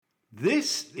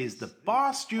This is the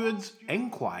Bar Stewards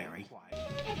Enquiry. Right?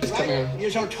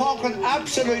 You're talking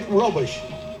absolute rubbish.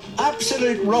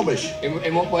 Absolute rubbish.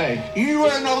 In what way? You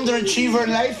were an underachiever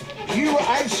in life.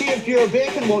 I saved your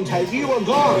bacon one time. You were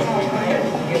gone.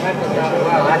 You hadn't done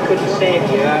well. I couldn't save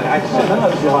you.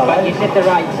 But you did the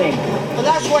right thing. But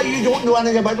that's why you don't know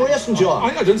anything about racing,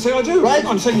 John. I didn't say I do. Right?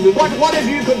 I'm saying that... What have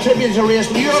you contributed to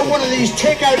racing? You're one of these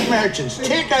take-out merchants.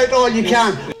 Take out all you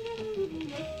can.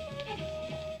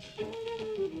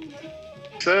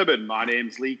 Sermon. My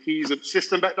name's Lee Keys of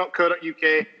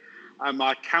systembet.co.uk, and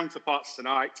my counterparts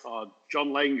tonight are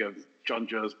John Lang of John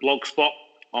Joe's Blogspot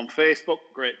on Facebook,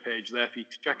 great page there for you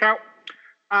to check out,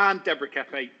 and Deborah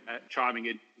Kepe chiming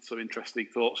in some interesting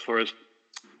thoughts for us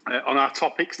on our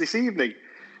topics this evening.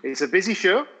 It's a busy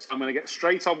show, so I'm going to get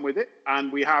straight on with it,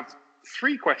 and we have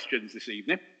 3 questions this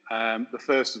evening, the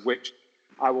first of which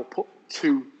I will put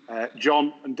to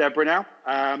John and Deborah now.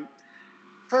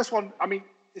 First one,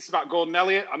 this is about Gordon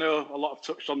Elliott. I know a lot have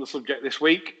touched on the subject this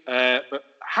week, but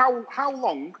how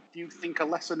long do you think a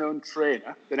lesser-known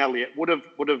trainer than Elliott would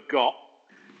have got?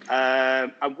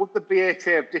 And would the BAT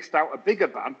have dished out a bigger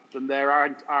ban than their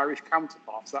Irish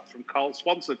counterparts? That's from Carl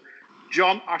Swanson.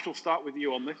 John, I shall start with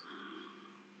you on this.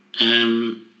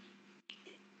 A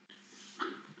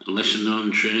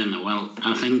lesser-known trainer. Well,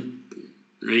 I think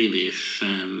really if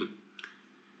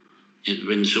it'd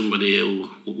been somebody who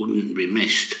wouldn't be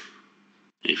missed,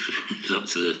 if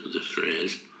that's the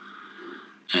phrase.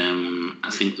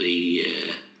 I think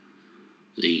the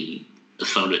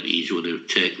authorities would have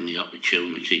taken the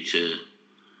opportunity to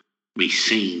be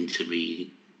seen to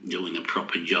be doing a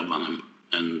proper job on him,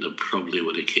 and they probably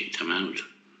would have kicked him out.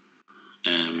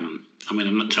 I'm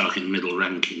not talking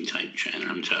middle-ranking type trainer.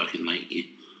 I'm talking like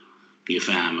your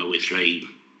farmer with 3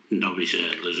 novice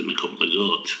hurdlers and a couple of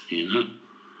goats, you know?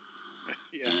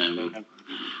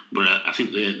 But I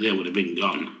think they would have been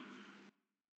gone,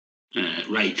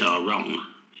 right or wrong,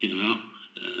 you know,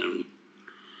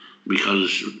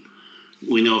 because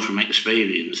we know from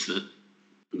experience that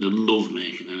they love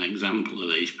making an example of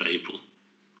these people,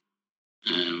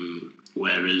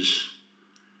 whereas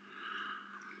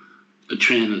a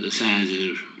trainer the size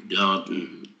of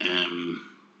Gordon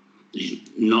is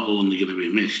not only going to be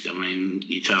missed.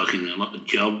 You're talking a lot of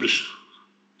jobs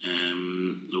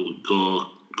that would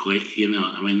go quick, you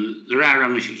know. There are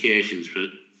ramifications for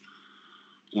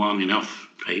warning off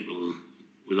people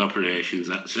with operations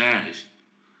that size,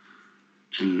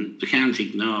 and they can't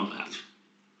ignore that.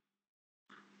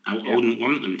 I wouldn't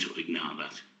want them to ignore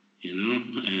that, you know.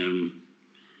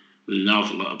 There's an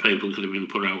awful lot of people could have been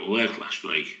put out of work last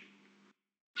week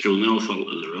through no fault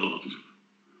of their own.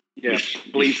 Yeah, just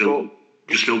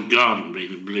so Gordon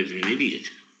being a blithering idiot,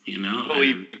 you know. I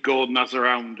believe Gordon has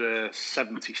around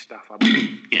 70 staff, I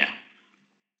believe. Yeah.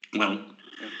 Well,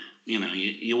 you know,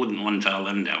 you wouldn't want all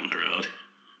them down the road.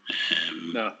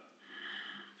 No.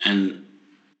 And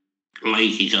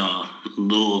like it or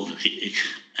loathe it,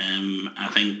 I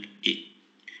think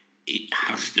it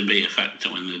has to be a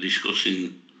factor when they're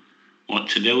discussing what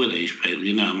to do with these people,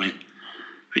 you know. If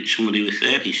it's somebody with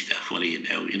 30 staff, what do you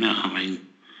do, you know?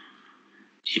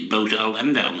 You boat all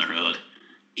them down the road.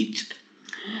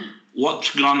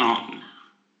 What's gone on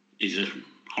is a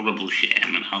horrible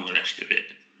shame and all the rest of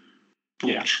it.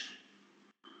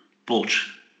 But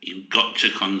you've got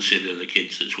to consider the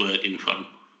kids that's working for them.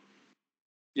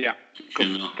 Yeah,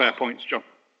 you know? Fair points, John.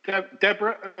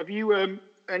 Deborah, have you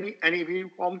any of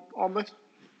you on this?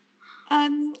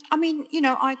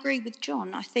 I agree with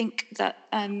John. I think that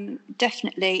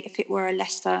definitely if it were a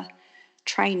lesser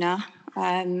trainer,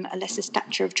 a lesser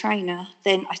stature of trainer,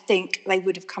 then I think they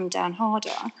would have come down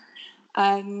harder.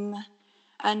 And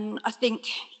I think,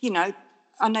 you know,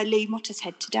 I know Lee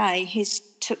Mottershead today, he's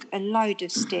took a load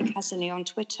of stick, hasn't he, on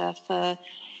Twitter for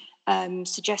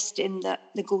suggesting that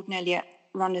the Gordon Elliott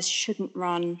runners shouldn't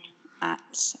run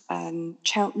at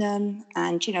Cheltenham.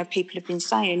 And, you know, people have been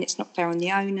saying it's not fair on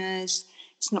the owners,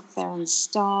 it's not fair on the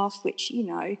staff, which, you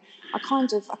know, I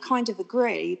kind of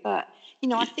agree. But, you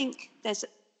know, I think there's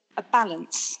a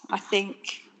balance. I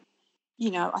think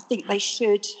they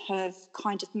should have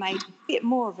kind of made a bit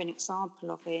more of an example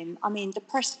of him. The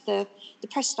press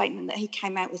statement that he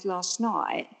came out with last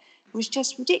night was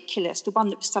just ridiculous. The one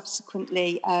that was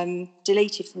subsequently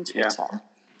deleted from Twitter.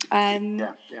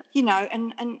 You know,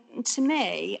 and to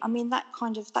me,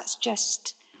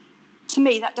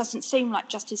 that doesn't seem like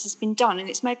justice has been done, and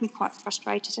it's made me quite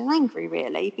frustrated and angry,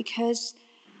 really, because,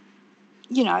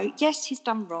 you know, yes, he's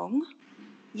done wrong.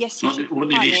 Yes, what did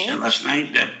he say last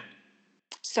night, Deb?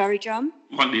 Sorry, John?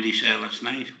 What did he say last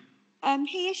night?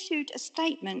 He issued a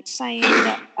statement saying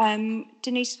that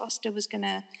Denise Foster was going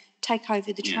to take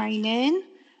over the training.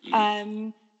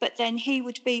 But then he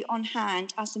would be on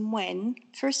hand as and when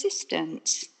for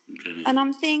assistance. Okay. And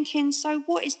I'm thinking, so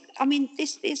what is? I mean,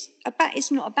 this is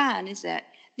it's not a ban, is it?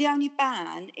 The only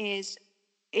ban is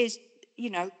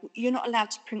you're not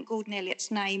allowed to print Gordon Elliott's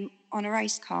name on a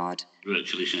race card.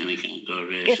 Virtually saying he can't go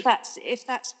race. If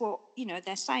that's what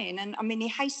they're saying, and I mean he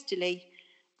hastily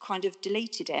kind of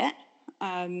deleted it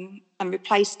and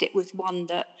replaced it with one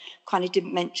that kind of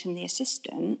didn't mention the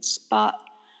assistants, but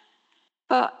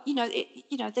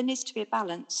there needs to be a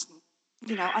balance.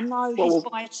 I know he's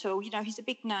vital. He's a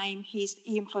big name.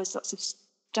 He employs lots of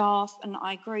staff, and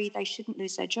I agree they shouldn't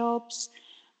lose their jobs.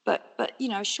 But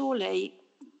surely,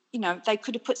 they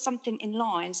could have put something in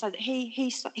line so that he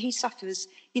suffers.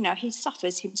 He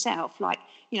suffers himself, like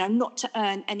not to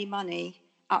earn any money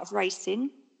out of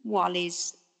racing while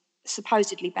he's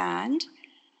supposedly banned.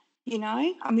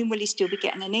 I mean, will he still be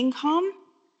getting an income?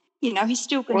 He's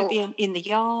still going to be in the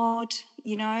yard.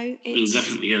 He'll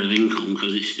definitely get an income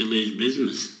because it's still his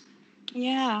business.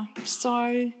 Yeah.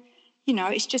 So,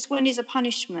 it's just when there's a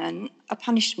punishment.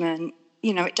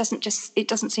 It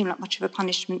doesn't seem like much of a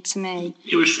punishment to me.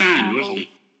 It was fine, wasn't it?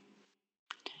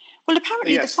 Well,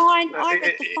 apparently the fine. I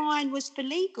read the fine was for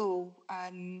legal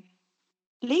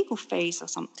fees or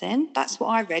something. That's what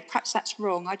I read. Perhaps that's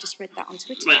wrong. I just read that on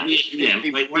Twitter.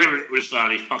 Whatever it was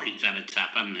for, his pockets had a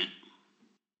tap, hadn't it?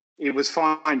 He was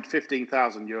fined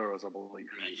 €15,000, I believe.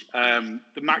 Right.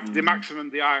 The maximum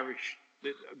the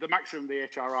maximum the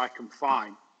HRI can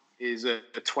fine is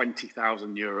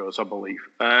 €20,000, I believe,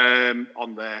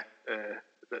 on their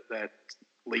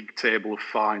league table of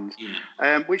fines.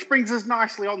 Yeah. Which brings us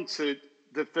nicely on to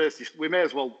the first. We may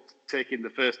as well take in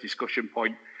the first discussion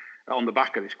point on the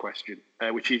back of this question,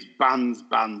 which is bans,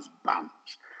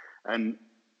 and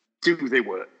do they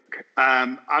work?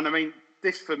 And I mean,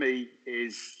 this for me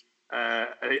is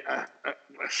a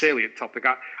salient topic.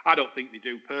 I don't think they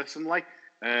do personally.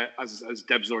 As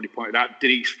Debs already pointed out,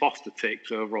 Denise Foster takes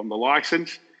over on the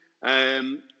licence.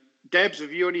 Debs,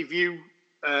 have you any view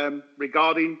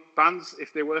regarding bans,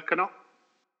 if they work or not?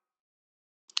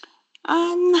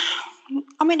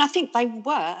 I mean, I think they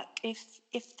work if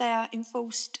they're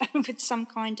enforced with some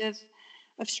kind of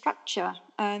structure.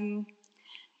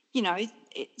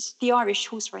 It's the Irish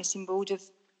Horse Racing Board have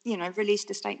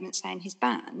released a statement saying he's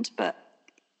banned, but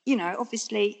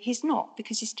obviously he's not,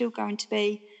 because he's still going to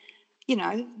be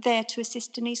there to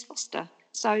assist Denise Foster.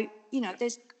 So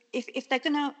there's if they're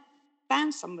going to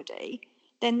ban somebody,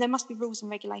 then there must be rules and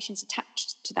regulations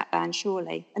attached to that ban,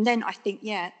 surely. And then I think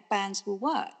bans will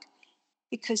work,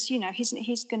 because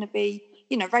he's going to be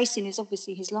racing is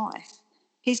obviously his life.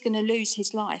 He's going to lose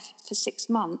his life for 6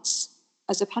 months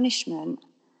as a punishment,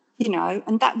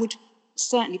 and that would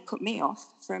certainly put me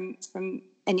off from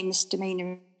any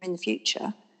misdemeanor in the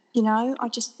future. I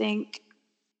just think,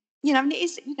 and it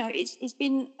is, it's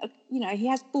been, he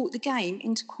has brought the game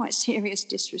into quite serious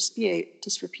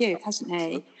disrepute, hasn't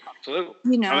he?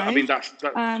 Absolutely. I mean, that's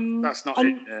not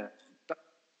it.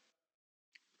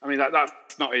 I mean,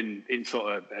 that's not in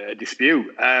sort of a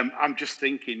dispute. I'm just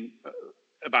thinking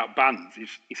about bans.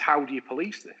 Is how do you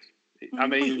police this? I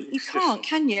mean, you can't,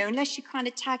 can you? Unless you kind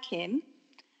of tag him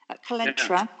at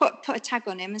Calentra, put a tag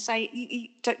on him and say, you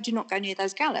do not go near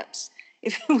those gallops.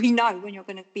 If we know when you're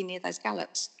going to be near those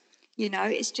gallops,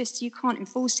 it's just you can't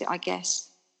enforce it, I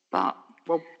guess. But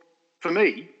for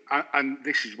me, and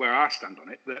this is where I stand on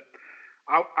it, that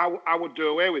I would do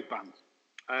away with bans.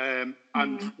 And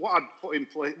what I'd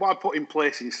put in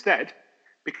place instead,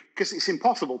 because it's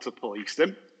impossible to police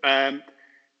them,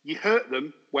 you hurt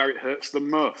them where it hurts them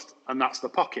most, and that's the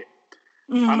pocket.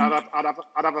 And I'd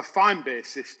have a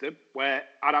fine-based system where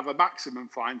I'd have a maximum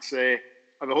fine, say,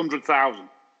 of 100,000, and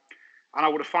I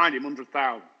would have fined him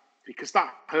 100,000 because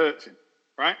that hurts him,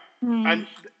 right? And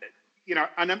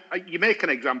and you make an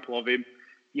example of him.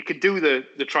 You could do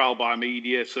the trial by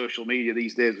media, social media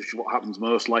these days, which is what happens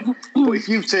mostly. But if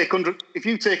you take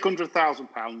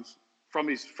 £100,000 from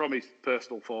his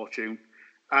personal fortune,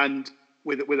 and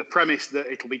with a premise that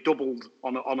it'll be doubled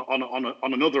on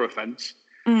another offence,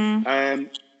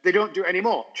 they don't do it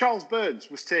anymore. Charles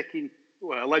Burns was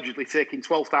allegedly taking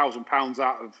 £12,000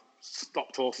 out of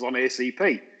stocked horses on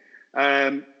ACP.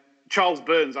 Charles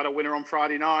Burns had a winner on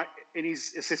Friday night in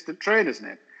his assistant trainer's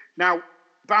name. Now,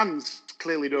 bans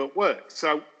clearly don't work,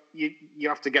 so you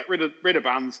have to get rid of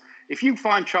bans. If you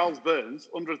find Charles Burns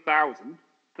 100,000,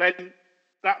 then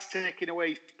that's taking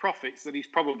away his profits that he's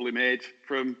probably made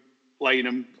from laying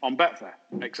them on Betfair,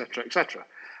 etc., etc.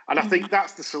 And I think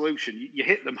that's the solution. You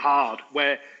hit them hard,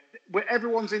 where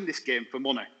everyone's in this game for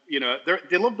money.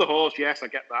 They love the horse. Yes, I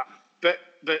get that, but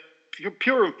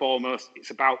pure and foremost, it's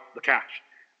about the cash.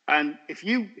 And if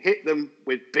you hit them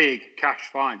with big cash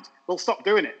fines, they'll stop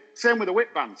doing it. Same with the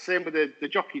whip bans, same with the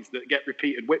jockeys that get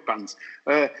repeated whip bans.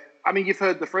 I mean, you've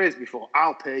heard the phrase before,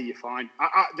 I'll pay you fine.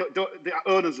 The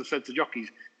owners have said to jockeys,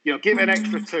 give an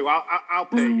extra two, I'll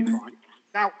pay you fine.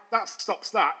 Now, that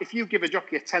stops that. If you give a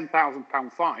jockey a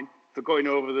 £10,000 fine for going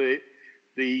over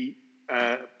the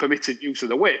permitted use of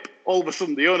the whip, all of a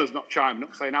sudden the owner's not chiming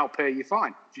up saying, I'll pay you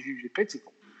fine, which is usually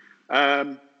pitiful.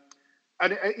 And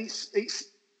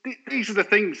these are the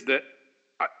things that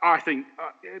I think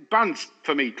bans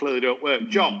for me clearly don't work.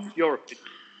 John, your opinion?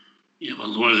 Yeah,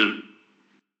 well, there wasn't.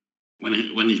 When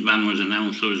his ban was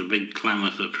announced, there was a big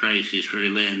clamour for prices for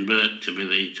Elaine Burke to be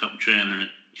the top trainer at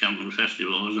Cheltenham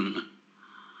Festival, wasn't there?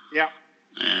 Yeah.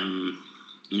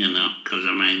 Because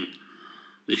I mean,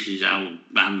 this is how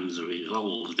bans have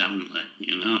evolved, haven't they?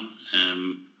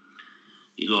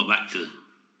 You go back to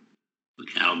the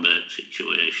Calvert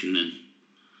situation, and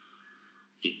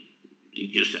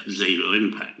it just had zero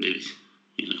impact, did it?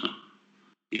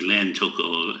 Elaine took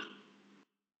over.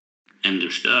 End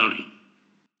of story.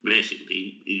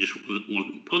 Basically, he just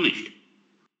wasn't punished.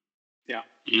 Yeah.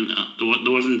 There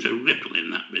wasn't a ripple in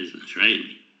that business,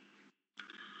 really.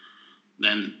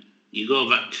 Then you go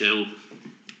back to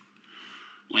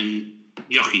when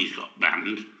jockeys got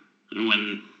banned and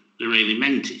when they really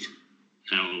meant it.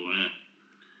 Now,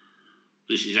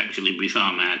 this is actually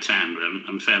before my time, but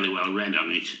I'm fairly well read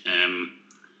on it.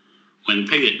 When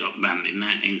Piggott got banned in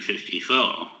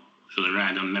 1954 for the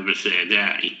ride on Never Say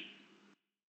Die,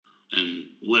 and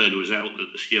word was out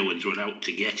that the stewards were out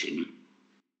to get him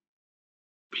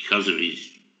because of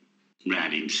his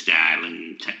riding style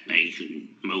and technique and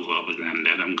move over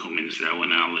granddad, I'm coming through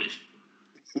and all this.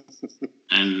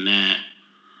 And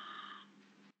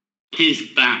his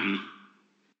ban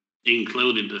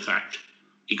included the fact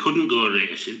he couldn't go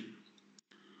racing,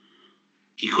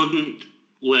 he couldn't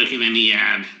work in any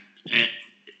yard.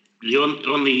 The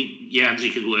only yards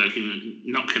he could work in,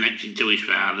 not connected to his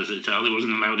father's at all. He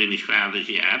wasn't allowed in his father's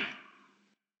yard.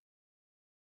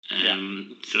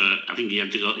 So I think he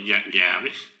had to go to Jack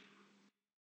Jarvis.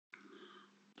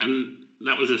 And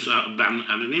that was a sort of ban that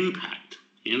had an impact,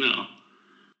 And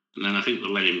then I think they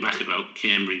let him back about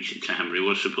Cambridge to Canterbury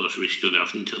was supposed to be stood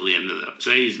off until the end of that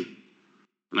season.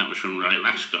 And that was from Roy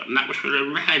Lascott. And that was for a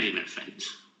riding offence.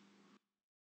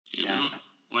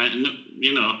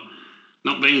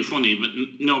 Not being funny, but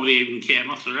nobody even came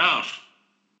off the horse.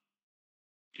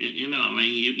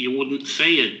 You wouldn't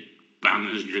see a ban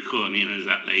as draconian as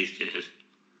that these days.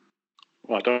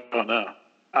 Well, I don't know.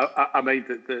 I mean,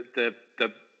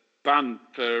 the ban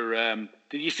for...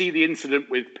 did you see the incident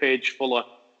with Paige Fuller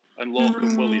and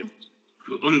Lorcan Williams?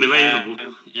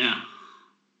 Unbelievable, yeah.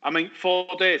 I mean, 4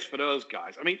 days for those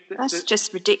guys. I mean... That's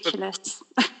just ridiculous.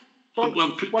 Well,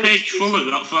 Paige Fuller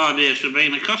got 4 days for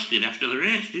being accosted after the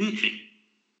race, didn't she?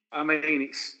 I mean,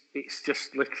 it's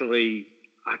just literally,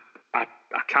 I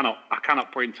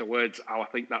cannot put into words how I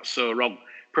think that's so wrong.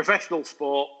 Professional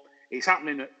sport, it's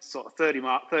happening at sort of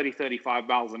 35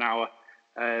 miles an hour.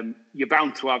 You're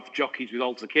bound to have jockeys with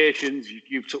altercations.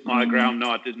 You took my ground,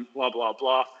 no, I didn't, blah, blah,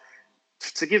 blah.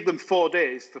 To give them 4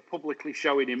 days for publicly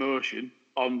showing emotion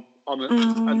and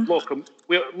Lorcan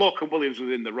Williams was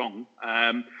in the wrong.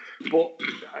 But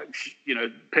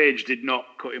Paige did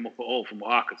not cut him up at all from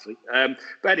what I could see.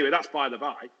 But anyway, that's by the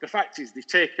by. The fact is they've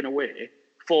taken away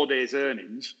 4 days'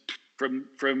 earnings from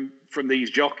these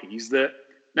jockeys that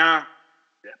now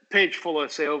Paige Fuller,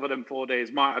 say over them 4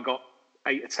 days, might have got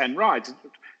 8 or 10 rides.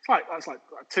 That's like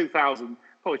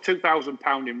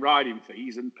 £2,000 in riding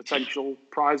fees and potential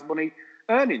prize money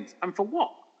earnings. And for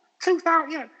what? 2,000.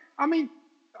 Yeah, I mean,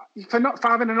 for not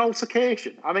having an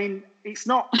altercation. I mean, it's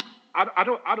not. I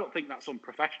don't think that's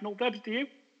unprofessional, Debs, do you?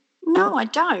 No, I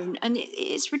don't. And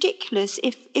it's ridiculous.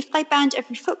 If they banned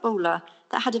every footballer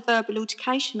that had a verbal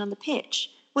altercation on the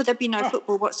pitch, well, there'd be no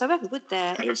football whatsoever, would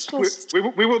there? It's just we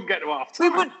wouldn't get to half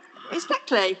time.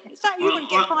 Exactly. You wouldn't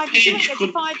get 5 minutes.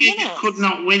 Paige could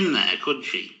not win there, could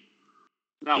she?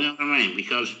 No. You know what I mean?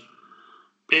 Because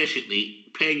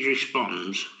basically, Paige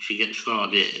responds, she gets 4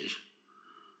 days.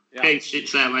 Yeah. Paige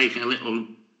sits there like a little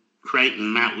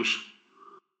frightened mouse,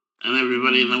 and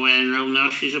everybody in the waiting room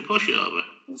knows she's a pushover.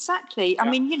 Exactly. Yeah. I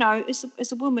mean,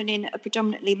 as a woman in a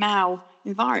predominantly male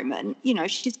environment,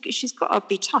 she's got to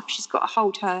be tough. She's got to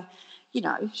hold her,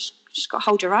 she's got to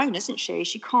hold her own, isn't she?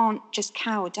 She can't just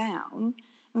cower down.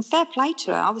 And fair play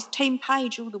to her. I was Team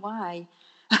Paige all the way.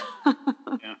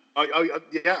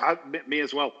 Me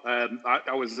as well. I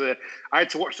had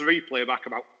to watch the replay back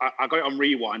I got it on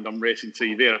rewind on Racing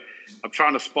TV. I'm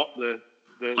trying to spot the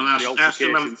Well, I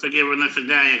still haven't forgiven her for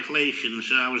Diocletian,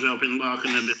 so I was hoping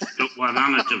Larkin had just stuck one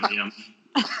on her, to be honest.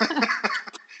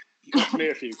 You got me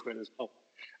a few quid as well.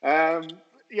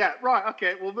 Yeah, right.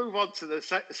 Okay, we'll move on to the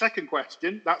second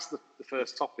question. That's the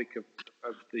first topic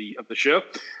of the show.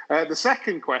 The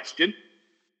second question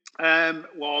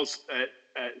was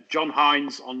John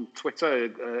Hines on Twitter,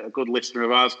 a good listener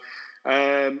of ours.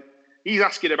 He's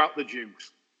asking about the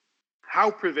juice. How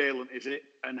prevalent is it,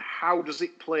 and how does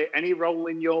it play any role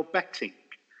in your betting?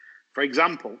 For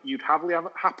example, you'd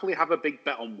happily have a big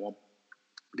bet on one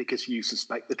because you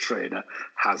suspect the trainer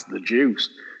has the juice.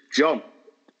 John,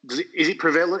 is it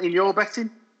prevalent in your betting?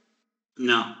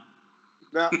 No.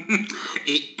 No.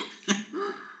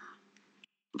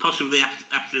 Possibly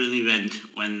after an event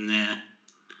when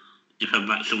if I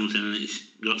back something and it's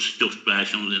got stuffed by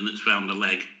something that's found a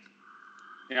leg,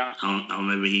 yeah, I'll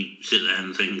maybe sit there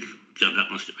and think, God,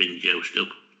 that must have been juiced up.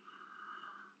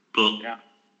 But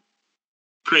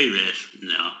pre-race,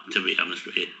 no, to be honest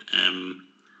with you.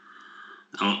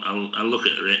 I'll look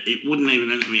at it. It wouldn't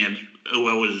even enter my head who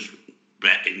I was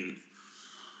betting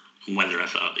and whether I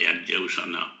thought they had juice or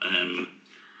not. I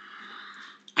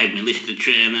had my list of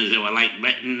trainers who I like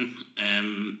betting.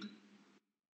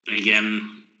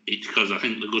 Again, it's because I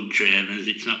think they're good trainers.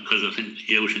 It's not because I think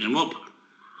they're juicing them up.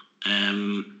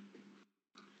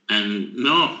 And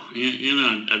no,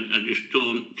 I just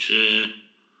don't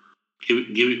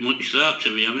give it much thought,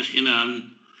 to be honest. And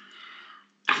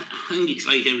I think it's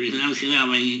like everything else. I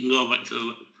mean, you can go back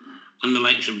to when the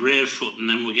likes of Bravefoot, and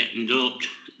then we're getting doped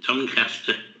at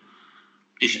Doncaster.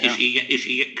 If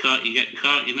you get caught, you get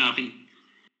caught. I think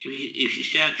if you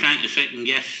start trying to second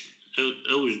guess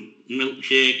who's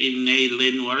milkshaking,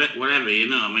 needling, whatever,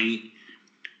 I mean,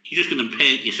 you're just going to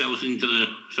paint yourself into the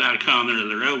far corner of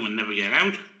the room and never get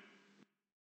out.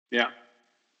 Yeah.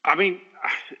 I mean,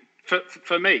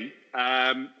 for me,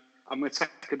 I'm going to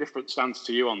take a different stance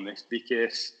to you on this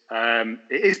because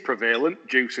it is prevalent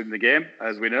juice in the game,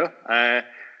 as we know.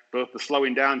 Both the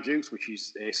slowing down juice, which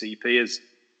is ACP,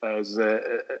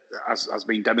 has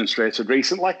been demonstrated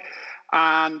recently,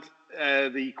 and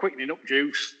the quickening up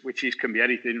juice, which can be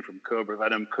anything from cobra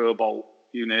venom, cobalt,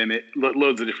 you name it,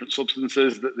 loads of different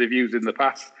substances that they've used in the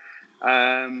past.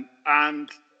 And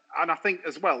I think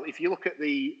as well, if you look at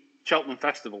the Cheltenham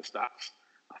Festival stats,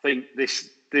 I think this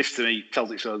to me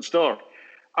tells its own story.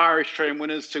 Irish train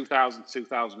winners, 2000 to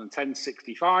 2010,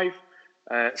 65.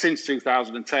 Since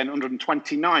 2010,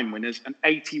 129 winners, and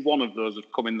 81 of those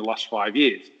have come in the last 5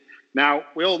 years. Now,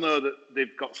 we all know that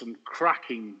they've got some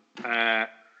cracking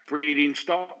breeding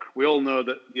stock. We all know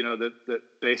that, that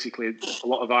basically a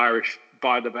lot of Irish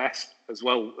buy the best as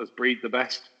well as breed the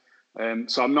best.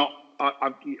 So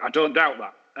I don't doubt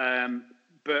that.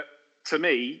 But to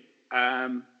me,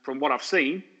 from what I've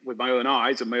seen with my own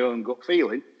eyes and my own gut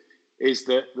feeling, is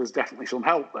that there's definitely some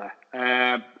help there.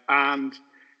 And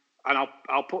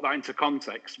I'll put that into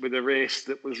context with a race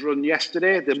that was run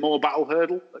yesterday, the Moor Battle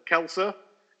Hurdle at Kelso.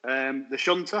 The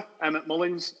shunter, Emmett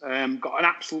Mullins, got an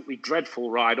absolutely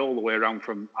dreadful ride all the way around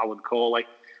from Alan Corley,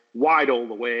 wide all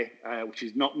the way, which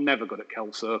is never good at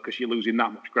Kelso because you're losing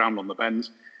that much ground on the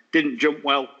bends. Didn't jump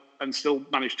well and still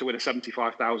managed to win a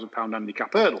 £75,000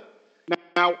 handicap hurdle.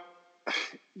 Now,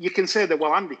 you can say they're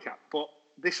well handicapped, but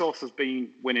this horse has been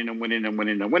winning and winning and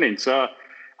winning and winning. So,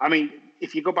 I mean,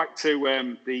 if you go back to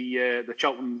the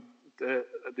Cheltenham the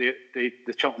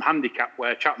Cheltenham handicap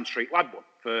where Chatham Street Lad won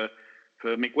for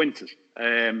Mick Winters,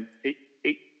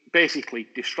 it basically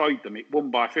destroyed them. It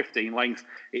won by 15 lengths.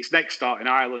 Its next start in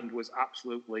Ireland was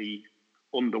absolutely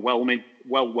underwhelming,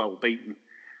 well beaten.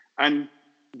 And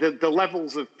the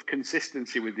levels of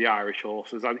consistency with the Irish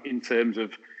horses in terms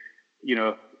of,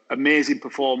 amazing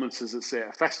performances at, say,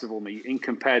 a festival meeting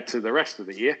compared to the rest of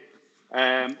the year,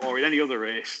 or in any other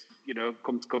race,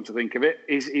 come to think of it,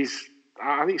 is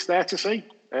I think it's there to see.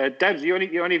 Debs, you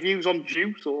any views on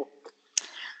juice or?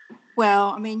 Well,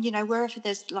 I mean, wherever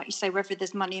there's, like you say, wherever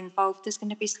there's money involved, there's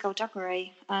going to be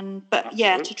skullduggery. But Absolutely.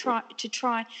 yeah, to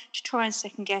try and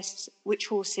second guess which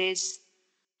horses,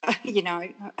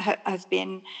 have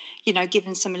been,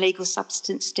 given some illegal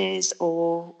substances,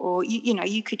 or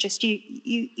you could just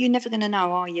you're never going to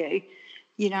know, are you?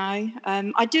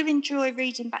 I do enjoy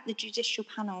reading back the judicial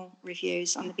panel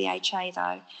reviews on the BHA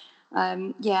though.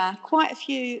 Quite a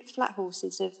few flat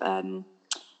horses have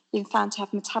been found to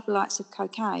have metabolites of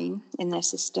cocaine in their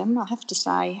system, I have to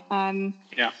say.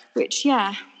 Which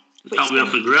Can't be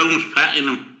off the grounds patting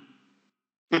them.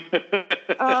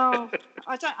 Oh,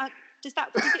 is that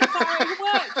how it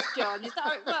works, John? Is that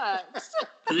how it works?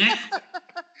 Yeah.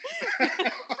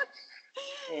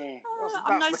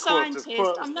 I'm no the quote. scientist.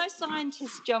 I'm no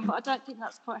scientist, John, but I don't think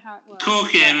that's quite how it works.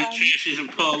 Cocaine and traces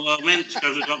and Paul Mints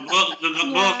because they've got both in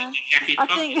the jacket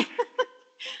pocket.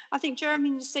 I think Jeremy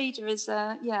Noceda is,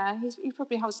 he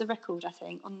probably holds the record, I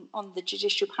think, on the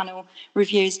judicial panel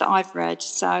reviews that I've read.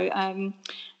 So, you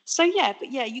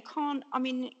can't, I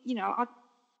mean,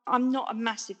 I'm not a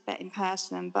massive betting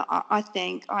person, but I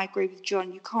think I agree with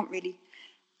John. You can't really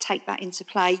take that into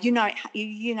play. You know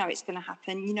it's going to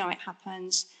happen. You know it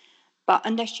happens. But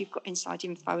unless you've got inside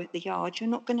info at the yard, you're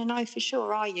not going to know for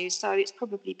sure, are you? So it's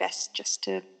probably best just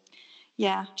to...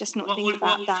 just not think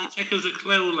about that. What would you take as a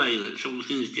clue, like, that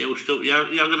something's juiced up? You're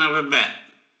going to have a bet?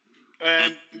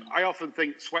 I often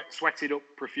think sweating up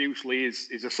profusely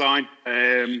is a sign.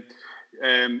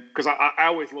 Because I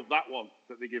always love that one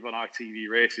that they give on ITV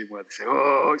Racing where they say,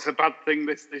 oh, it's a bad thing,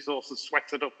 this horse has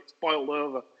sweated up, it's boiled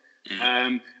over.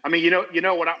 Yeah. I mean, you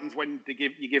know what happens when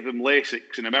you give them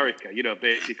Lasix in America?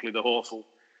 Basically the horse will...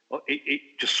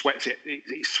 It just sweats it.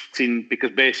 It's sweating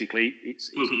because basically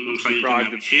it's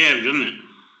deprived of share, doesn't it?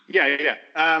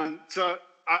 Yeah. So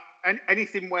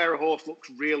anything where a horse looks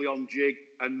really on jig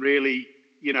and really,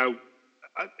 I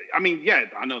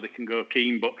know they can go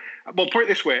keen, but put it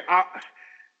this way: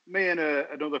 me and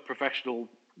another professional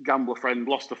gambler friend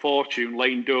lost a fortune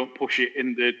laying Don't Push It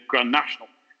in the Grand National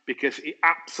because it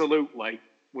absolutely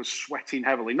was sweating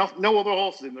heavily. No other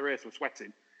horses in the race were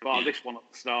sweating. But this one at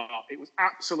the start, it was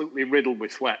absolutely riddled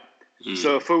with sweat.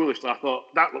 So foolishly, I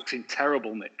thought that looks in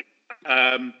terrible nick.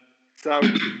 So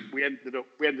we ended up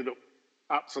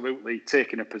absolutely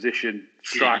taking a position,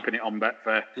 striping it on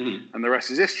Betfair, and the rest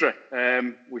is history.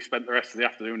 We spent the rest of the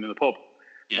afternoon in the pub.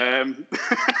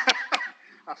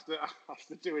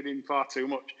 After doing in far too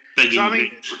much. So I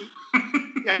mean,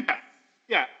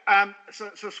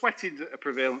 So sweating's a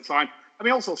prevalent sign. I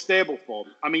mean, also stable form.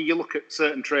 I mean, you look at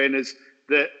certain trainers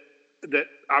that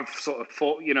I've sort of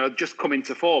just come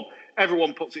into form.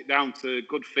 Everyone puts it down to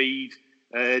good feed,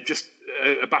 just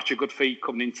a batch of good feed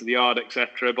coming into the yard,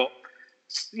 etc. But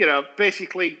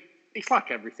basically, it's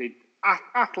like everything.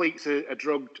 Athletes are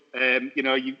drugged.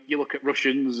 You look at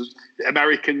Russians,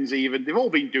 Americans, even they've all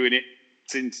been doing it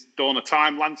since dawn of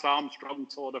time. Lance Armstrong,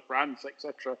 Tour de France,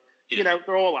 etc.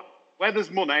 They're all that. Where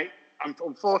there's money, and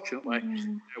unfortunately,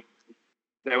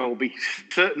 there will be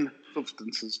certain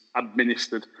substances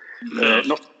administered,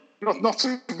 not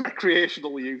to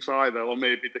recreational use either, or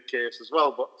maybe the case as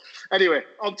well. But anyway,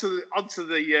 on to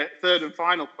the third and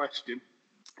final question.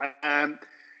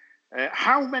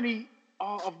 How many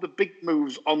of the big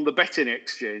moves on the betting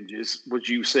exchanges would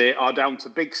you say are down to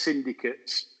big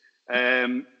syndicates,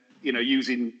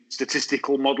 using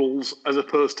statistical models as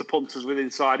opposed to punters with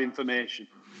inside information?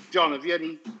 John, have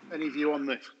you any view on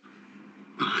this?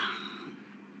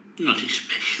 Not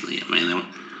especially. I mean,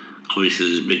 obviously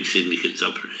there's big syndicates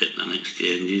operating on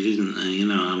exchanges, isn't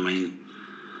there? I mean,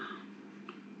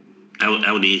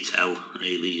 how do you tell,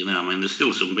 really? I mean, there's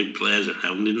still some big players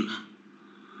around, isn't there?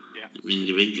 Yeah.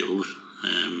 Individuals.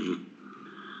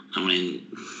 I mean,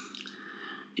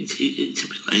 it's a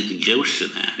bit like the ghost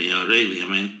scenario, really. I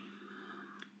mean,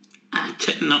 I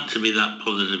tend not to be that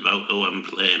bothered about who I'm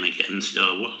playing against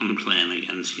or what I'm playing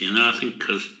against, I think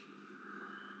because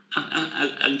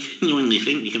I genuinely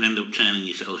think you can end up turning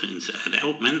yourself inside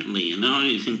out mentally,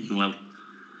 You're thinking, well,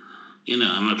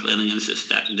 am I playing against a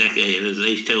stacked deck here? Is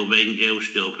these two being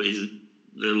jousted up? Is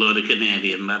there a load of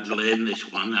Canadian lads laying this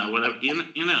one or whatever?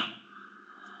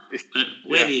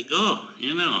 Where do you go?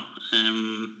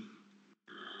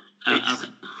 I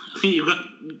think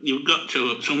you've got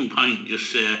to at some point just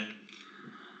say,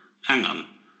 hang on,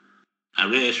 I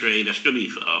race read, I study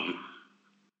form,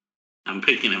 I'm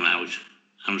picking him out.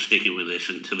 I'm sticking with this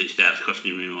until it starts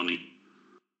costing me money.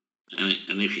 And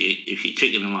if you're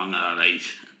ticking along all right,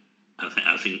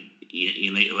 I think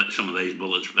you need to let some of these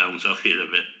bullets bounce off you a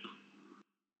bit.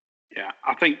 Yeah,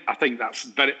 I think that's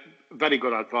very, very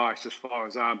good advice as far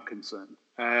as I'm concerned.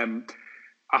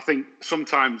 I think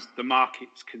sometimes the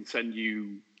markets can send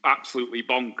you absolutely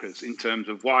bonkers in terms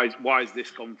of why is this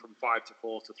gone from 5 to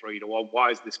 4 to 3 to 1? Why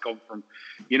is this gone from,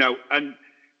 and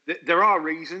there are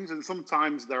reasons, and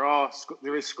sometimes there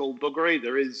is skullduggery.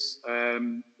 There is,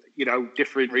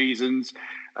 different reasons.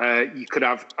 You could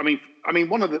have. I mean,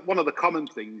 one of the common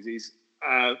things is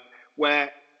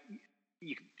where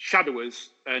shadowers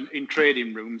and in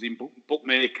trading rooms, in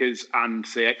bookmakers and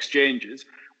say exchanges,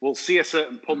 will see a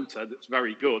certain punter that's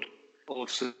very good, or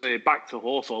say backed a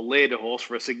horse or laid a horse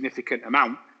for a significant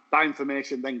amount. That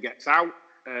information then gets out.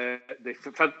 They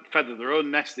feather their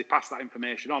own nest, they pass that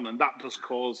information on, and that does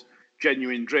cause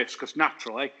genuine drifts, because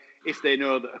naturally, if they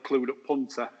know that a clued up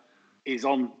punter is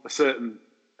on a certain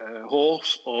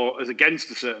horse or is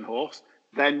against a certain horse,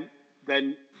 then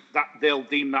that they'll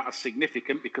deem that as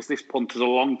significant because this punter's a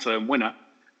long-term winner,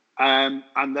 and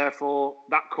therefore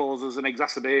that causes an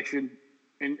exacerbation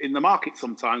in the market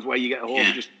sometimes where you get a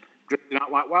horse just drifting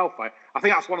out like wildfire. I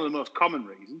think that's one of the most common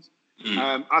reasons.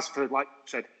 As for, like I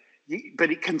said,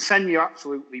 but it can send you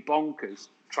absolutely bonkers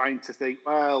trying to think,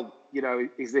 well,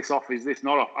 is this off, is this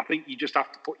not off? I think you just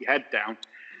have to put your head down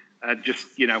and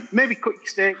just, maybe cut your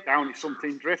stake down if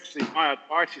something drifts. It's my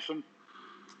advice. If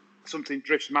something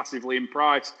drifts massively in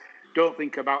price, don't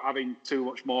think about having too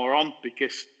much more on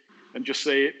and just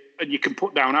say it. And you can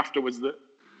put down afterwards that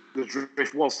the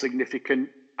drift was significant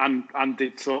and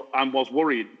did so and was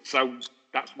worried. So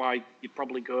that's why you'd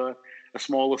probably go a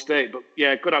smaller stake. But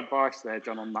yeah, good advice there,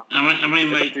 John, on that. I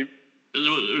mean, mate,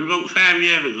 about 5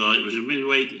 years ago, it was a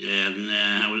midweek day, and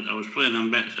I was playing on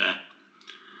Betfair,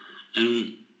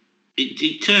 and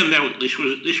it turned out this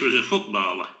was a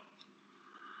footballer,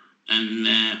 and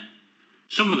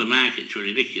some of the markets were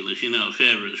ridiculous.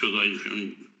 Favourites were going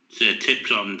from, say,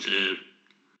 tips on to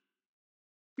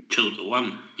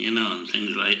 2-1, and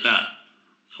things like that.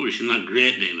 Obviously, not a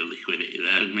great deal of liquidity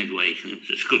there midweek, and it was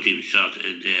a scutty sort of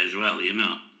day as well,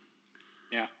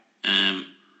 Yeah.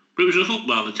 But it was a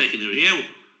footballer taking a view,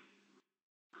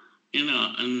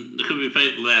 and there could be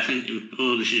people there thinking,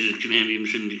 oh, this is a Canadian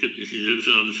syndicate, this is a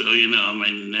so-and-so,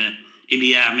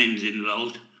 Idi Amin's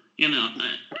involved,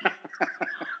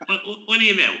 what do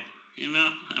you do,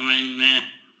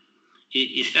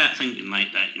 you start thinking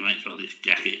like that, you might as well just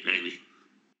jack it, really.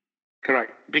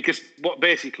 Correct, because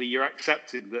basically you're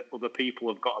accepting that other people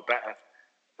have got a better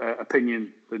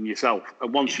opinion than yourself,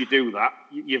 and once you do that,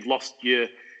 you've lost your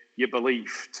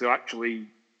belief to actually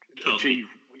achieve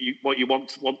what you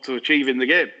want to achieve in the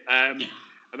game, and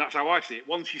that's how I see it.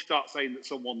 Once you start saying that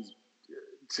someone's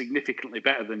significantly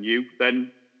better than you,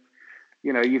 then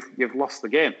you've lost the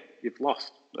game. You've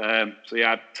lost. So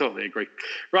yeah, I totally agree.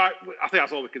 Right, I think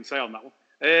that's all we can say on that one.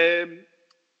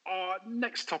 Our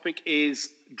next topic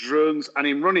is drones and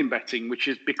in running betting, which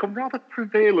has become rather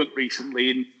prevalent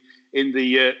recently in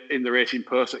the racing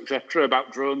purse, etc.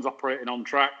 About drones operating on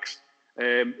tracks,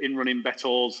 in running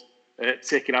bettors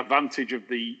taking advantage of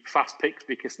the fast picks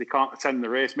because they can't attend the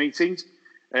race meetings.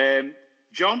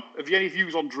 John, have you any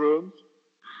views on drones?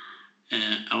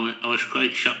 I was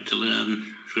quite shocked to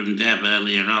learn from Deb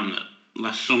earlier on that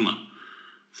last summer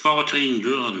 14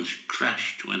 drones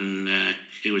crashed when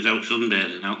she was out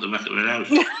sunbathing out the back of her house.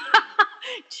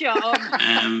 John,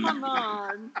 come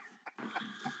on.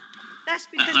 That's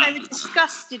because they were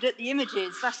disgusted at the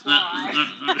images, that's why.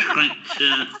 That was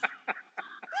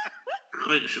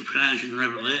quite a surprising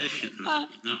revelation,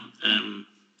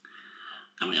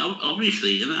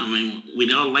 obviously,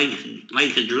 we'd all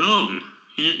like a drone,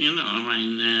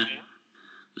 they're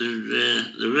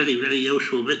very, very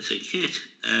useful bits of kit,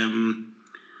 and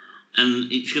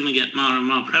it's going to get more and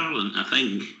more prevalent, I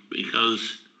think,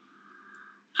 because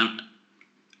I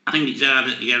think it's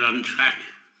harder to get on track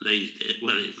these days.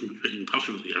 Well, it's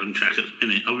impossible to get on track at the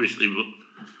minute, obviously, but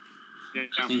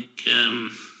I think,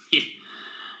 if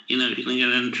you're going to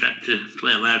get on track to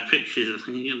play live pictures, I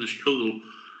think you're going to struggle.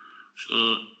 So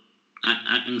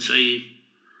I can say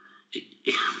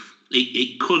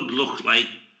it could look like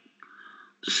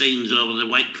the scenes over the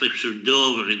White Cliffs of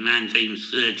Dover in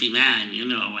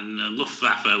 1939, when the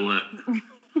Luftwaffe were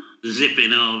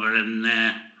zipping over and,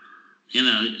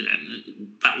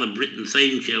 Battle of Britain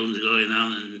theme tunes going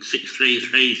on and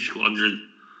 633 Squadron.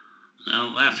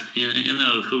 Now that,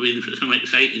 could be for some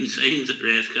exciting scenes at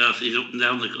racecourses up and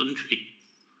down the country.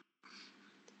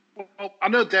 Well, I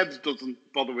know Debs doesn't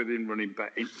bother with in-running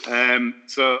betting.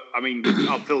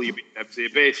 I'll fill you with Debs here.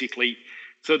 Basically,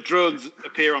 so drones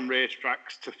appear on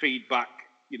racetracks to feed back,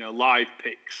 live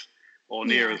picks or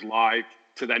near as live,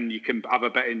 to then you can have a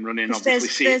betting running.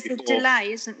 Obviously, there's a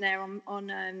delay, isn't there, on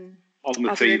the other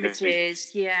TV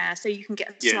images? Yeah, so you can get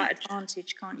a slight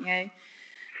advantage, can't you?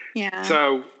 Yeah.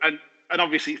 So and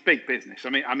obviously it's big business.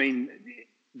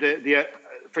 The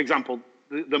for example,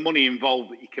 the money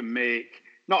involved that you can make.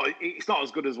 It's not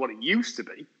as good as what it used to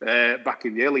be back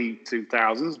in the early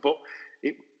 2000s, but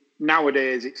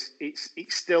nowadays it's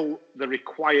still the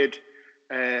required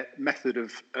method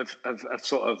of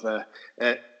sort of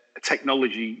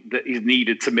technology that is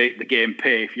needed to make the game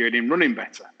pay if you're in running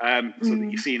better, so that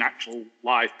you're seeing actual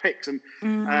live picks. And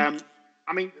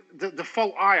the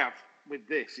fault I have with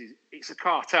this is it's a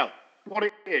cartel. What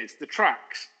it is, the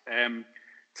tracks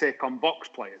take on box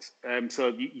players. So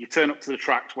you turn up to the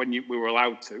tracks when we were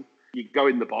allowed to. You go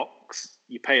in the box,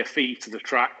 you pay a fee to the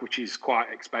track, which is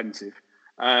quite expensive.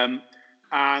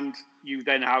 And you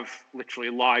then have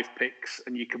literally live picks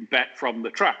and you can bet from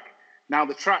the track. Now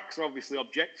the tracks are obviously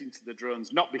objecting to the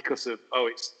drones, not because of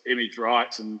it's image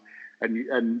rights and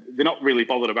they're not really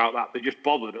bothered about that. They're just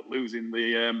bothered at losing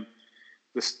the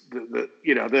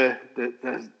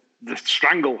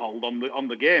stranglehold on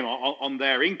the game, on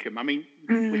their income. I mean,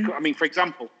 for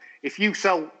example, if you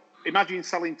imagine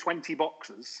selling 20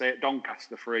 boxes, say at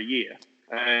Doncaster for a year,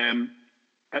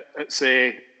 at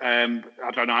say I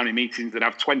don't know how many meetings they'd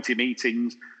have, 20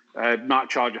 meetings, might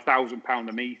charge £1,000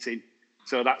 a meeting.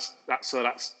 So that's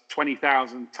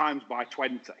 20,000 times by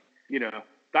 20.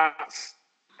 That's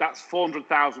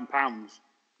 £400,000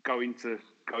 going to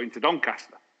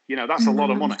Doncaster. That's a lot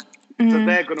of money. So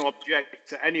they're going to object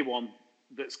to anyone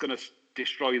that's going to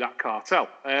destroy that cartel.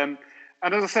 And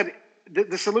as I said,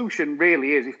 the solution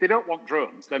really is, if they don't want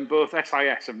drones, then both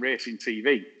SIS and Racing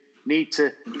TV need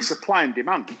to supply and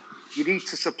demand. You need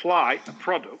to supply a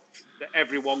product that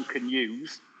everyone can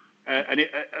use. And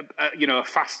a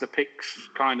faster picks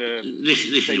kind of. This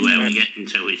is where we get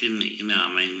into it, isn't it?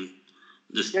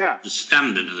 The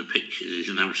standard of the pictures is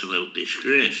an absolute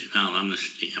disgrace. In all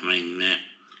honesty,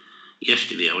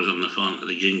 yesterday I was on the phone to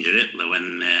the Ginger Hitler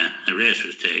when a race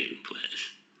was taking place.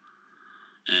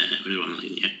 It was one of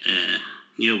the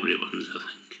Newbury ones, I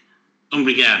think.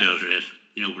 Umbrigado's race,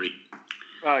 Newbury.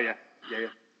 Oh yeah.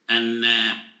 And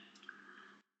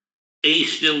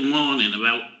he's still moaning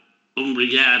about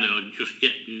Umbrigado just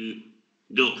getting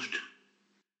duffed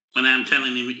when I'm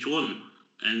telling him it's won,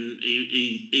 and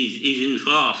he's in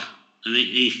fourth, and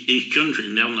he's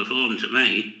chuntering down the phone to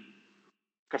me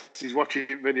because he's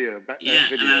watching video. Video.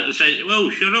 And I say, "Well,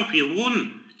 shut up! You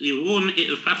won. It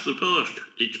has passed the post.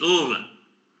 It's over."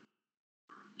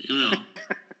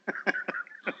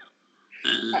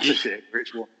 That's a shame,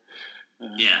 Rich won.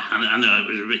 Yeah, I know it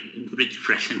was a bit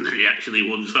depressing that he actually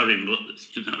won for him, but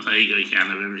there you go, you can't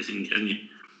have everything, can you?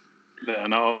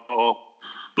 No.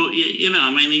 But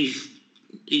he's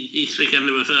thick end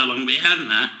of a furlong behind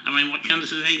now. What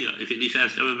chance has he got if he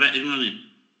decides to have a bet in running?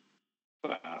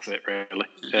 That's it, really.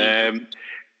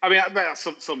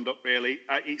 That's summed up, really.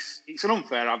 It's an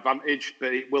unfair advantage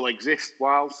that it will exist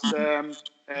whilst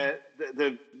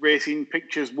the racing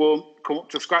pictures won't come up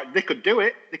to scratch. They could do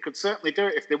it. They could certainly do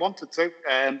it if they wanted to.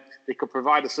 They could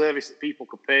provide a service that people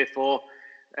could pay for.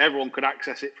 Everyone could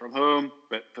access it from home.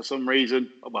 But for some reason,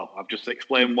 I've just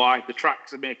explained why, the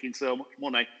tracks are making so much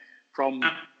money from...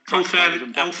 How far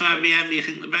behind do you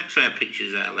think the Betfair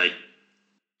pictures are, like?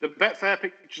 The Betfair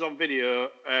pictures on video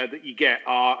that you get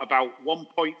are about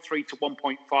 1.3 to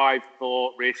 1.5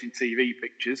 for racing TV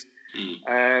pictures.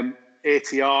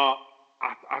 ATR,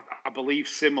 I believe,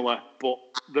 similar, but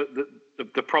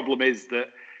the problem is that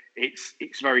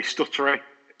it's very stuttery.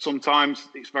 Sometimes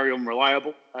it's very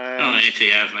unreliable.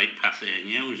 ATR's like passing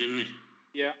news, isn't it?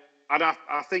 Yeah, and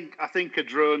I think a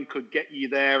drone could get you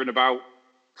there in about,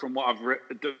 from what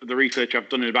the research I've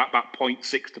done, in about 0.6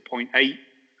 to 0.8.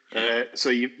 So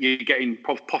you're getting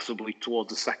possibly towards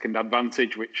the second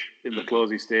advantage, which in the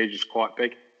closing stage is quite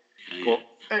big. But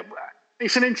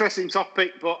it's an interesting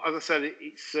topic. But as I said,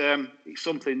 it's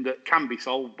something that can be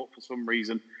solved. But for some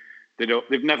reason,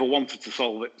 they've never wanted to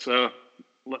solve it. So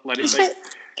let it be.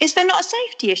 Is there not a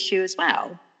safety issue as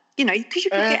well? Because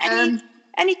you could get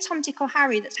any Tom, Dick or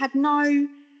Harry that's had no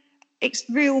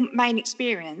real main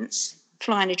experience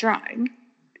flying a drone.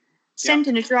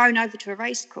 Sending a drone over to a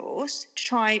race course to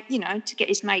try, to get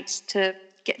his mates to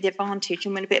get the advantage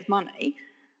and win a bit of money,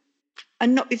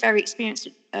 and not be very experienced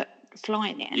at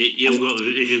flying it. You've got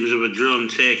visions of a drone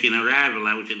taking a rival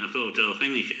out in a photo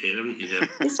finish here, haven't you?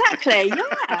 Exactly,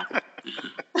 yeah.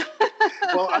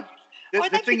 Well,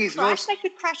 the thing is, they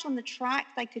could crash on the track.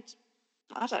 They could,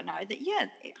 I don't know.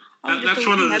 That's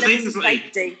one of the things.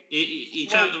 Like you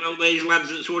talk about these lads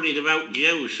that's worried about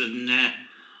Joes and.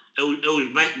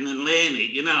 Who's betting and laying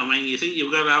it, you think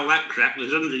you've got all that crap,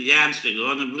 there's 100 yards to go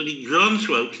and a bloody drone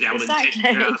swoops down exactly.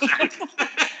 and takes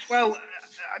Well,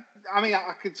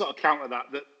 I could sort of counter that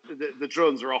the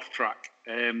drones are off track.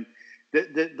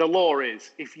 The law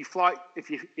is, if you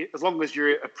as long as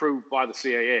you're approved by the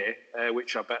CAA,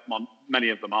 which I bet many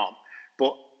of them aren't,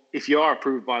 but if you are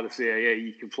approved by the CAA,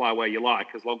 you can fly where you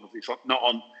like, as long as it's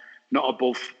not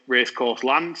above racecourse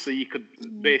land. So you could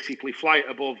basically fly it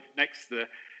above next to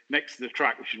the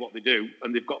track, which is what they do,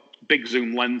 and they've got big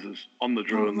zoom lenses on the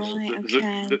drones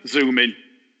that zoom in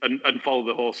and follow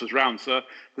the horses around. So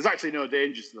there's actually no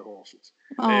dangers to the horses.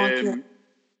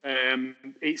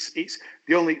 It's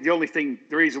the only thing.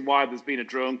 The reason why there's been a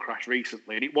drone crash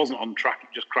recently, and it wasn't on track,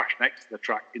 it just crashed next to the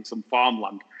track in some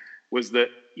farmland, was that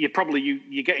you're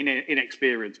getting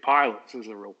inexperienced pilots as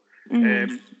a rule.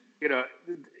 you know,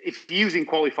 if you're using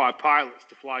qualified pilots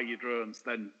to fly your drones,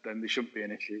 then there shouldn't be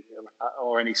an issue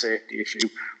or any safety issue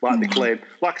like they claim.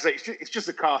 Like I say, it's just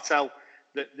a cartel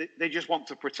that they just want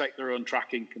to protect their own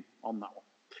tracking on that one.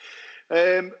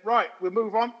 Right, we'll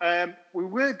move on. We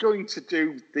were going to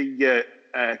do the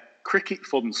cricket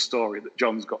fund story that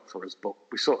John's got for us, but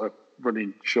we're sort of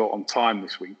running short on time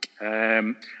this week.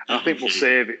 And I think we'll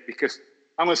save it because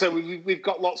I'm going to say we've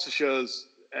got lots of shows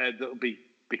that'll be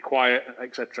quiet,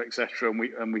 etc., etc.,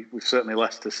 and we've certainly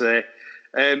less to say.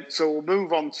 So we'll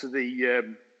move on to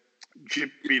the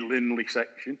Jimmy Lindley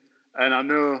section, and I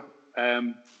know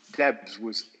Debs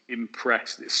was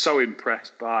impressed. It's so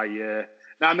impressed by.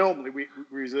 Now normally we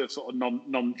reserve sort of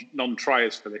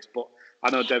non-triers for this, but I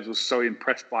know Debs was so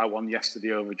impressed by one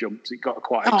yesterday over jumps. It got her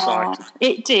quite excited.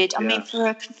 It did. I mean, for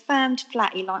a confirmed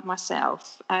flatty like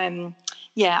myself, I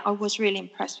was really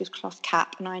impressed with Cloth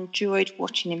Cap, and I enjoyed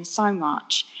watching him so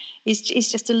much. He's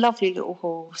just a lovely little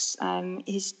horse.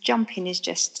 His jumping is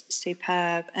just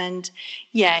superb, and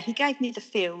he gave me the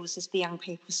feels, as the young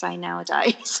people say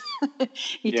nowadays.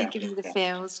 He did give me the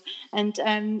feels, and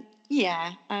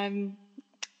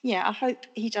I hope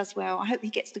he does well. I hope he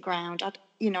gets the ground. I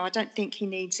don't think he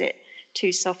needs it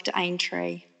too soft at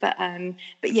Aintree, but I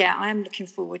am looking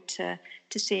forward to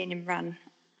seeing him run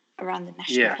around the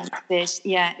national fences.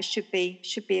 Yeah, it should be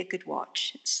a good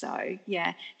watch. So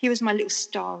he was my little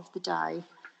star of the day,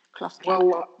 Cloth Cap.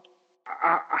 Well,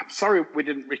 I'm sorry we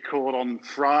didn't record on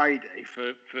Friday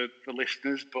for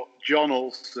listeners, but John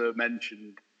also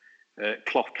mentioned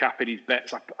Cloth Cap in his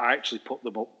bets. I actually put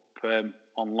them up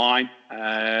online.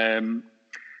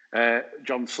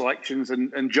 John's selections,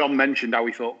 and John mentioned how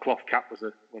he thought Cloth Cap was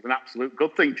an absolute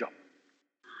good thing, John.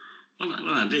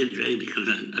 Well, I did, really, because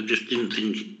I just didn't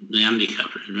think the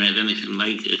handicapper had made anything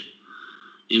like it.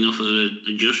 Enough of an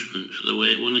adjustment for the way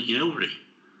it won at Newbury.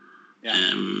 Yeah.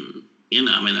 I mean,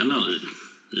 I know there's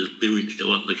limits to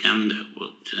what they can do,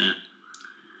 but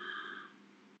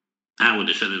I would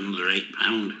have said another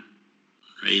 £8,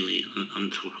 really, on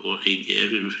top of what he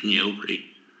gave him for Newbury.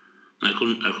 I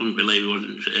couldn't believe he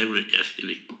wasn't favourite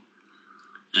yesterday.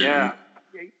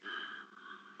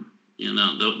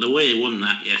 The way he won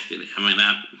that yesterday, I mean,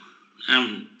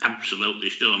 I'm absolutely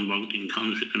stone bonking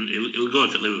confident he'll go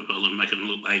to Liverpool and make them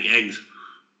look like eggs.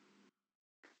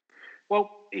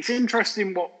 Well, it's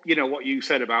interesting what you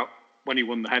said about when he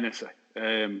won the Hennessy,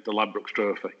 the Ladbrokes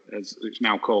Trophy, as it's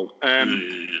now called.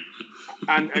 And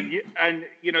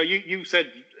you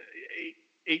said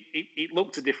it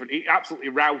looked a different. It absolutely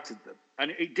routed them,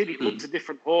 and it looked a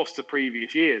different horse to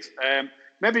previous years.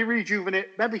 Maybe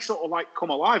rejuvenate, maybe sort of like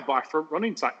come alive by front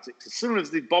running tactics. As soon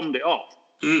as they bombed it off,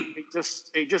 it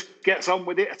just gets on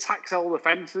with it, attacks all the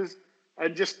fences,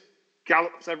 and just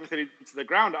gallops everything into the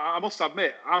ground. I must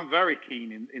admit, I'm very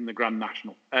keen in the Grand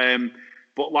National.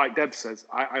 But like Deb says,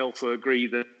 I also agree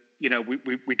that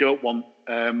we don't want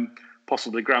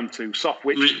possibly ground too soft.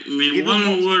 Which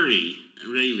one worry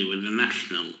really with the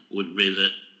National would be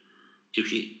that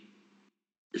if you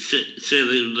say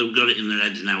they've got it in their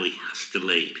heads now he has to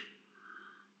lead,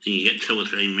 and you get 2 or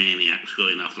 3 maniacs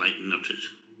going off like nutters,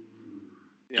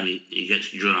 and he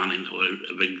gets drawn into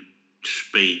a big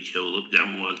speed show up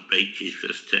down towards Beach's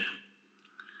first term.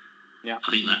 Yeah,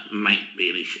 I think that might be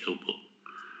an issue, but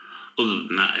other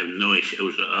than that, I have no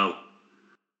issues at all.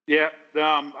 Yeah,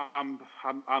 no,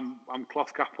 I'm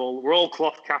Cloth Cap. We're all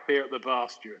Cloth Cap here at the bar,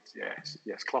 Stuart.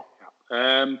 Yes, Cloth Cap.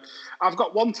 I've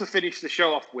got one to finish the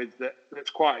show off with that's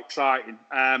quite exciting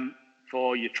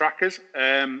for your trackers.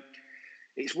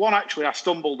 It's one actually I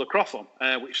stumbled across on,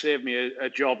 which saved me a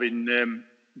job in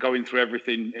going through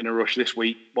everything in a rush this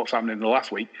week. What's happening in the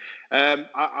last week?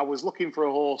 I was looking for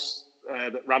a horse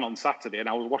that ran on Saturday, and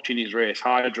I was watching his race,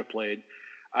 Hydroplane,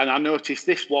 and I noticed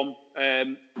this one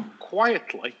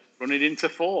quietly running into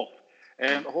 4th.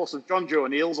 A horse of John Joe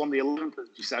O'Neill's on the 11th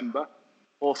of December. A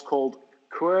horse called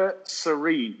Coeur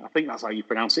Serene. I think that's how you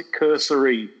pronounce it. Coeur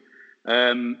Serene.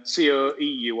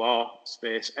 COEUR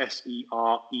space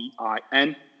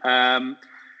SEREIN.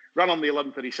 Ran on the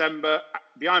 11th of December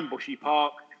behind Bushy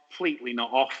Park. Completely not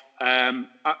off.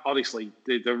 Honestly,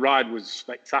 the ride was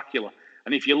spectacular.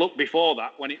 And if you look before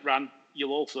that, when it ran,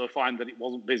 you'll also find that it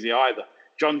wasn't busy either.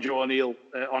 John Joe O'Neill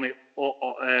on it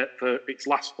for its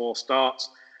last 4 starts,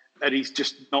 and he's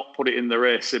just not put it in the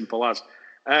race, simple as.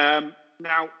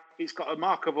 Now, it's got a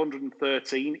mark of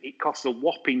 113. It costs a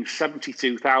whopping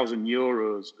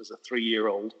 €72,000 as a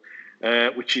 3-year-old,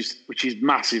 which is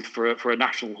massive for a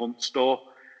national hunt store.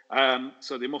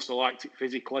 So they must have liked it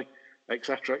physically,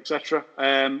 etc., etc.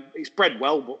 It's bred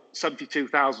well, but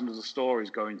 72,000 as a store is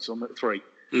going some at 3.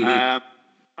 Mm-hmm.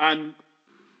 And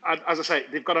as I say,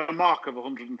 they've got a mark of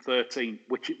 113,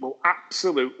 which it will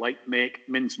absolutely make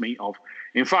mincemeat of.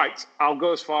 In fact, I'll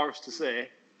go as far as to say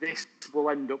this will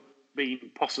end up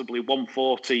being possibly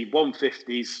 140,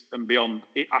 150s and beyond.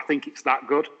 I think it's that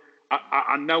good.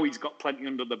 I know he's got plenty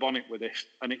under the bonnet with this,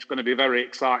 and it's going to be very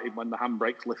exciting when the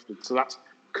handbrake's lifted. So that's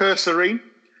Cursorine,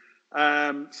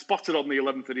 spotted on the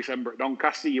 11th of December at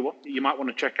Doncaster. You might want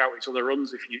to check out its other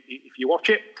runs if you watch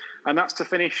it. And that's to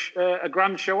finish a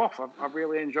grand show off. I've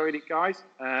really enjoyed it, guys.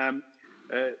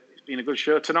 It's been a good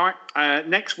show tonight.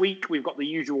 Next week, we've got the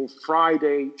usual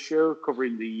Friday show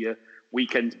covering the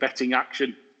weekend's betting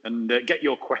action. And get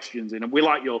your questions in. And we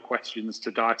like your questions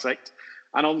to dissect.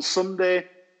 And on Sunday,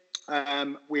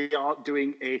 we are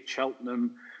doing a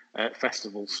Cheltenham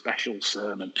Festival special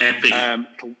sermon.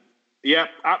 Epic. Yeah,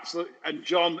 absolutely. And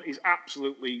John is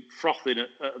absolutely frothing at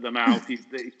the mouth. He's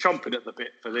chomping at the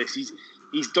bit for this.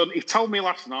 He's done. He told me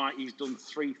last night he's done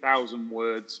 3,000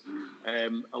 words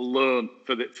alone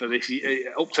for this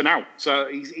up to now. So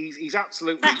he's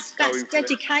absolutely. That's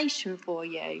dedication for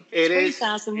you. It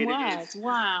 3,000 words.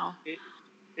 Wow.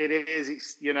 It is.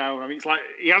 It's it's like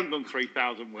he hasn't done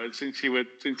 3,000 words since you were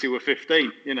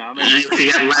 15. To get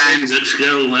lines at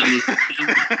school.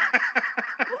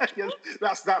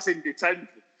 That's in detention.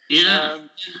 Yeah.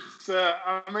 So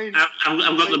I mean,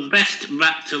 I've got the best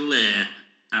back to lay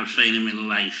I've seen him in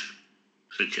life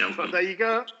for Cheltenham. But there you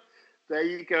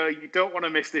go. You don't want to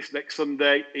miss this next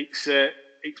Sunday. It's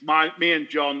me and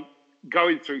John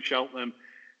going through Cheltenham,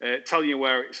 telling you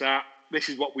where it's at. This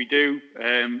is what we do.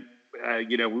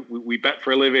 We bet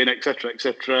for a living, etc.,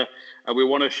 etc. And we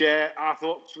want to share our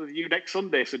thoughts with you next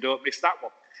Sunday, so don't miss that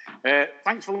one.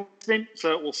 Thanks for listening.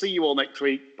 So we'll see you all next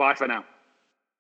week. Bye for now.